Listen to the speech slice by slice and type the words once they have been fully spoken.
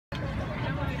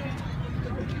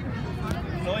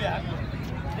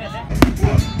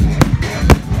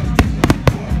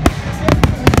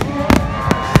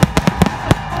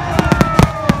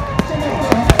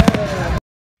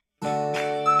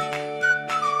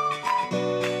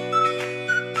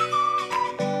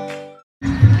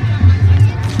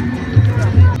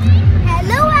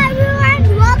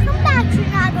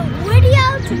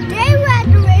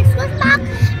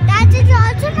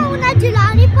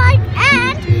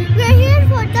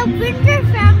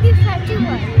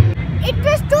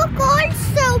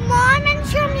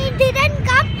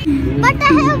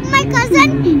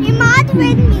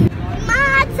with me.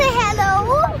 Mahat, say hello.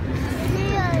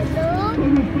 Hello.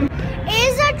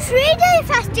 It's a 3-day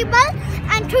festival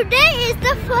and today is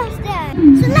the first day.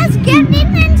 So let's get in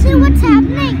and see what's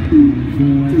happening.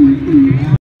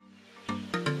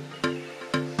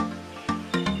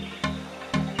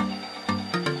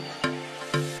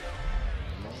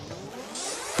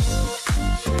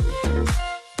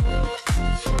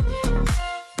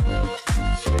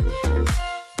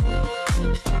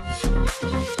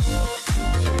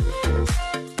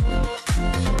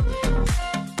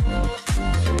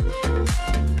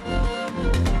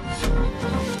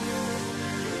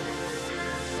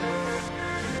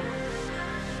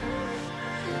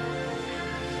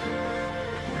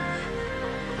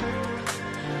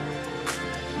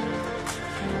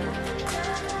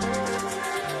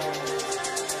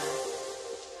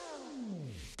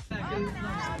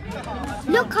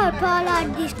 Look how tall are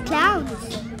these clouds.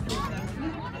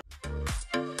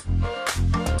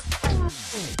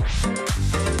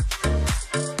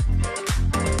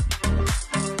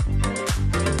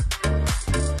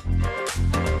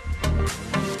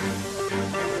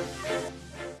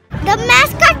 The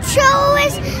mascot show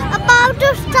is about to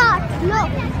start.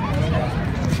 Look.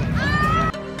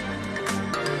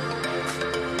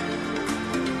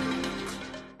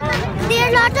 There are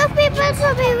a lot of people, so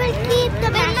we will keep the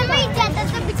mascot.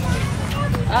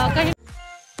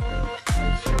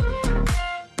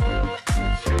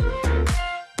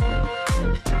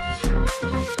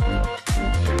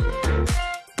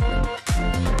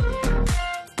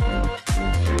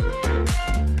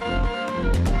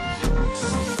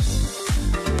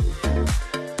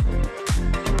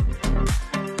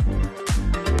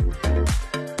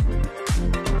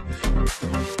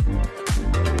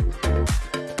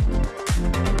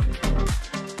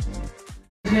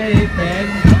 एक पैर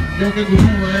जो कि गुम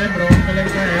हुआ है, brown colour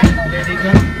का है lady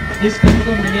का। इस कलर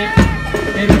को मैंने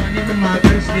मेहरबानी में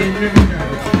मारकर स्टेज पे बिछा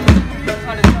दिया।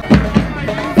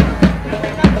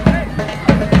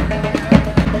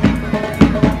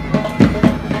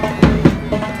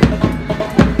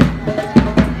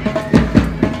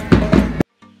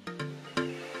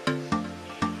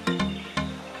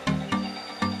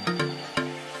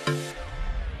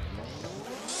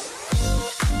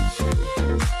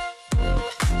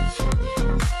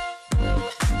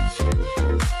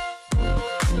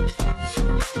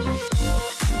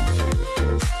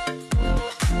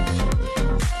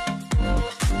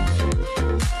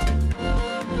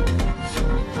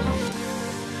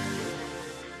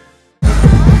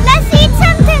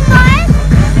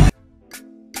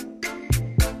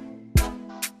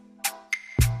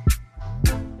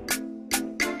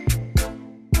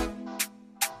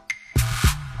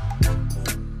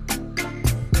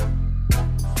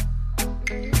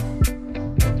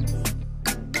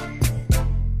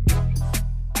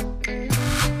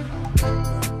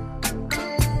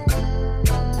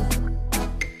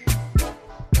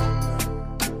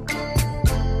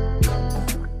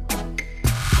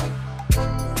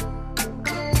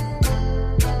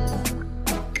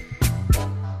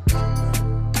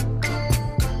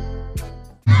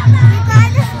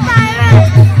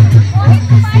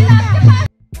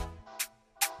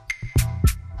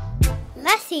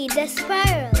 Let's see the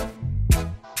spiral.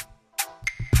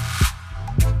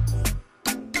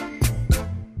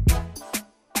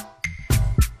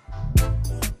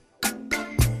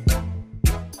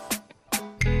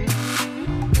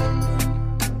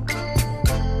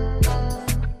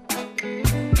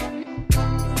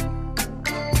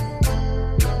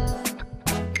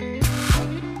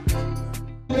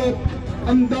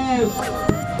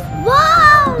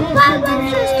 Wow!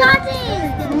 Fireworks are starting!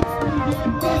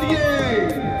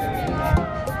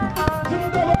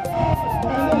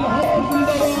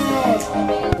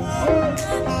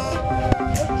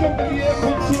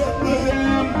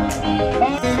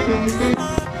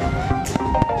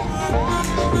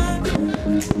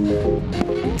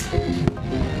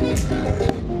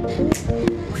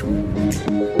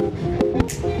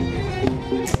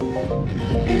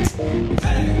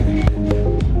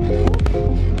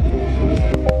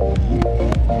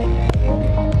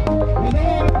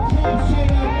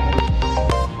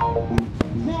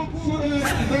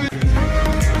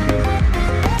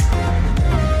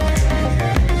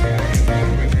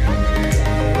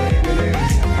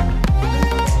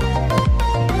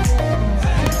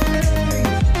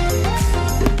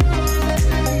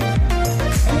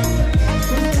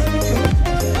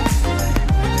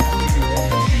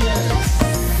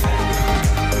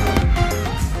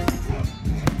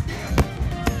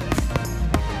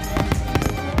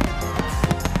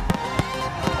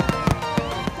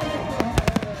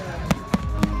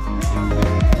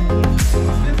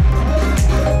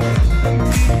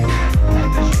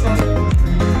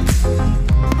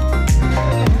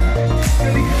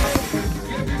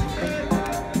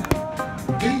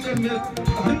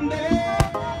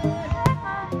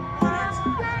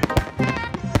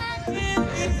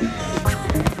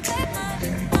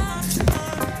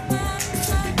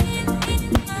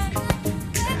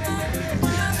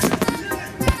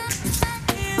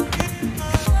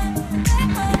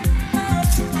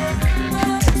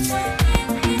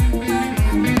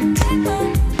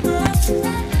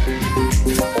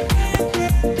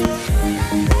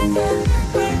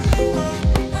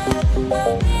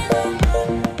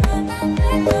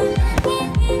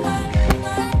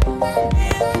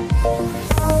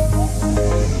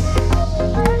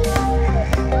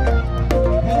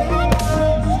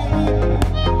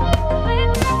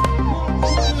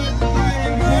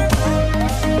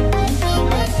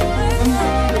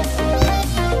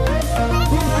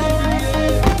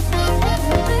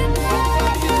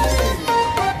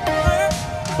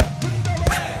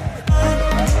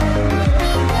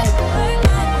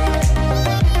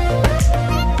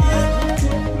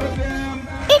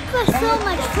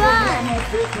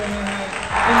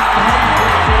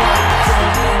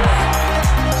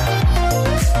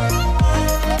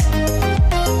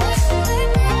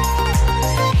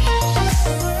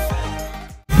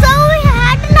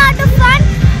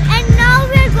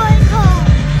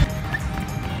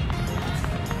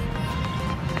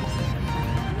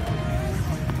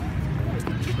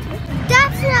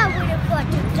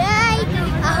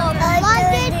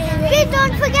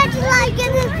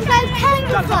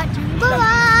 for watching. Bye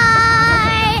bye.